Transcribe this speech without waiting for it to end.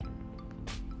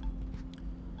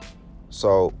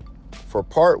So for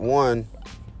part one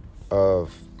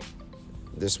of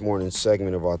this morning's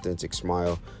segment of Authentic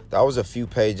Smile, that was a few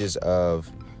pages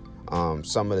of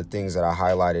some of the things that I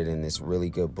highlighted in this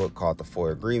really good book called The Four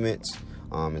Agreements.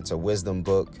 It's a wisdom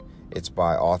book. It's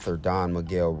by author Don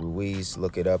Miguel Ruiz.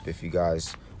 Look it up if you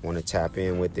guys want to tap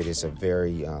in with it. It's a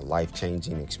very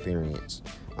life-changing experience,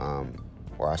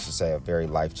 or I should say a very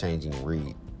life-changing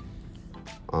read.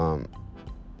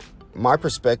 My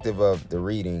perspective of the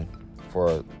reading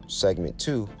for segment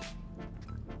 2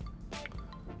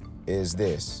 is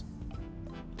this: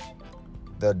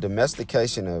 the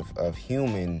domestication of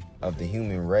the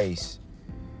human race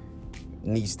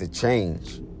needs to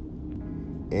change.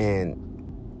 And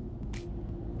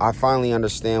I finally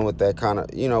understand what that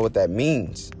what that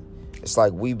means. It's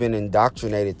like we've been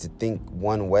indoctrinated to think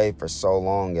one way for so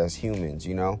long as humans,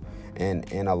 and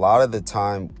a lot of the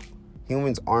time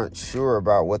humans aren't sure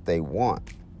about what they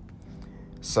want.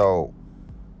 So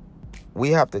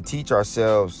we have to teach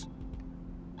ourselves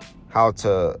how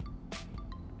to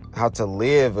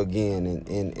live again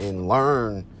and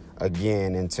learn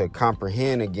again and to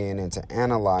comprehend again and to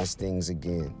analyze things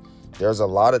again. There's a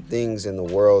lot of things in the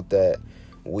world that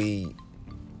we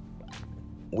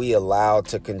allow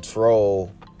to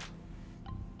control,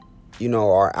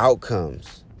 our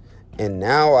outcomes. And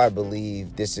now I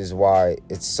believe this is why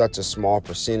it's such a small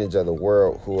percentage of the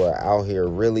world who are out here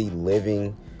really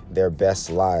living their best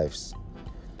lives.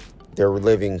 They're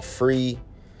living free.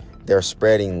 They're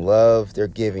spreading love. They're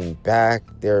giving back.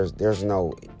 There's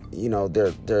no,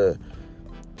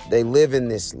 they live in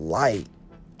this light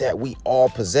that we all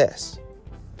possess.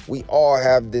 We all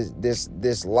have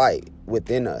this light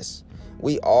within us.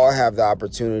 We all have the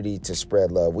opportunity to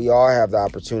spread love. We all have the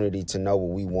opportunity to know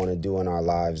what we want to do in our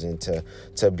lives and to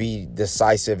be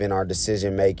decisive in our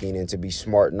decision making and to be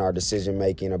smart in our decision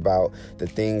making about the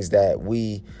things that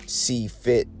we see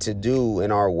fit to do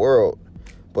in our world.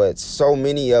 But so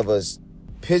many of us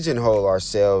pigeonhole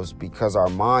ourselves because our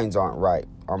minds aren't right.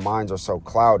 Our minds are so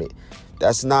clouded.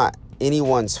 That's not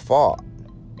anyone's fault.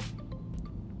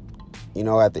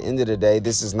 At the end of the day,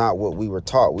 this is not what we were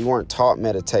taught. We weren't taught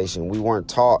meditation. We weren't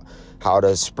taught how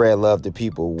to spread love to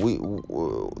people.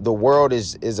 The world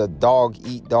is a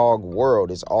dog-eat-dog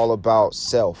world. It's all about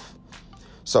self.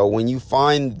 So when you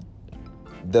find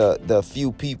the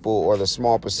few people or the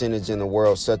small percentage in the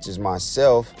world, such as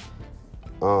myself,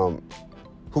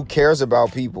 who cares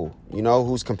about people,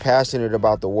 who's compassionate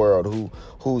about the world,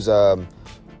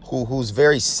 who's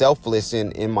very selfless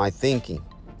in my thinking.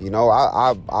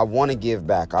 I want to give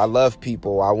back. I love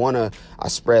people. I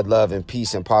spread love and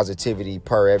peace and positivity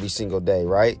every single day,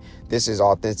 right? This is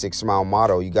Authentic Smile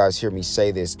motto. You guys hear me say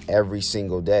this every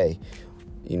single day,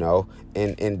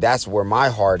 and that's where my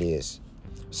heart is.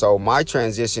 So my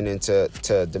transition into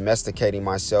domesticating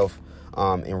myself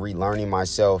and relearning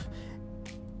myself,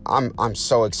 I'm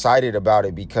so excited about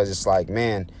it because it's like,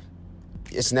 man,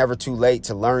 it's never too late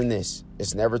to learn this.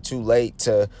 It's never too late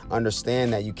to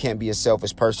understand that you can't be a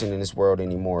selfish person in this world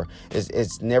anymore.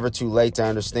 It's never too late to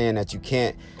understand that you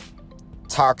can't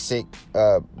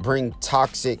bring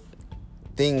toxic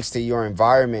things to your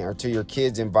environment or to your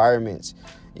kids' environments,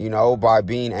 by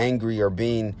being angry or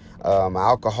being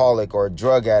alcoholic or a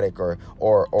drug addict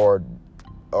or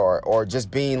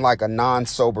just being like a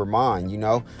non-sober mind.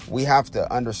 We have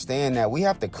to understand that we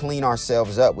have to clean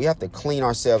ourselves up. We have to clean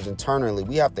ourselves internally.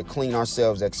 We have to clean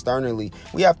ourselves externally.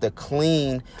 We have to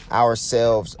clean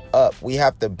ourselves up. We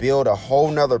have to build a whole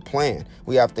nother plan.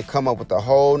 We have to come up with a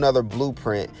whole nother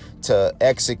blueprint to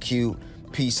execute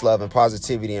peace, love, and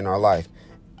positivity in our life.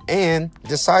 And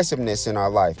decisiveness in our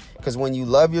life. Because when you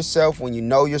love yourself, when you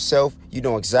know yourself, you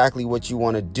know exactly what you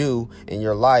want to do in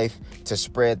your life to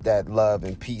spread that love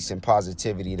and peace and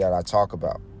positivity that I talk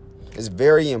about. It's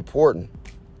very important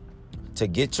to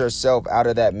get yourself out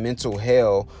of that mental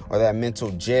hell or that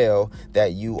mental jail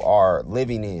that you are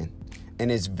living in.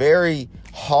 And it's very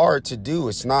hard to do.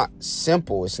 It's not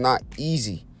simple. It's not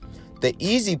easy. The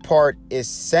easy part is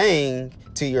saying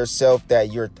to yourself that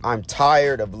I'm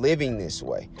tired of living this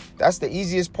way. That's the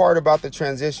easiest part about the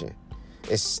transition.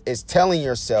 It's telling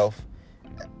yourself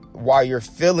while you're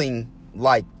feeling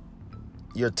like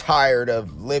you're tired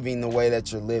of living the way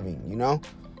that you're living,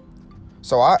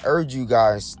 So I urge you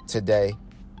guys today,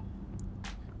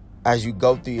 as you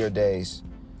go through your days,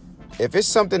 if it's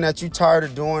something that you're tired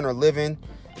of doing or living,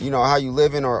 how you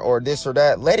living or this or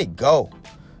that, let it go.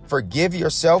 Forgive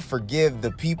yourself, forgive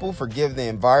the people, forgive the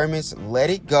environments, let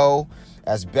it go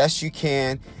as best you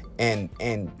can and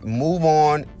move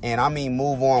on. And I mean,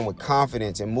 move on with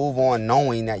confidence and move on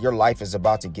knowing that your life is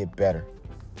about to get better.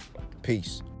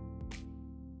 Peace.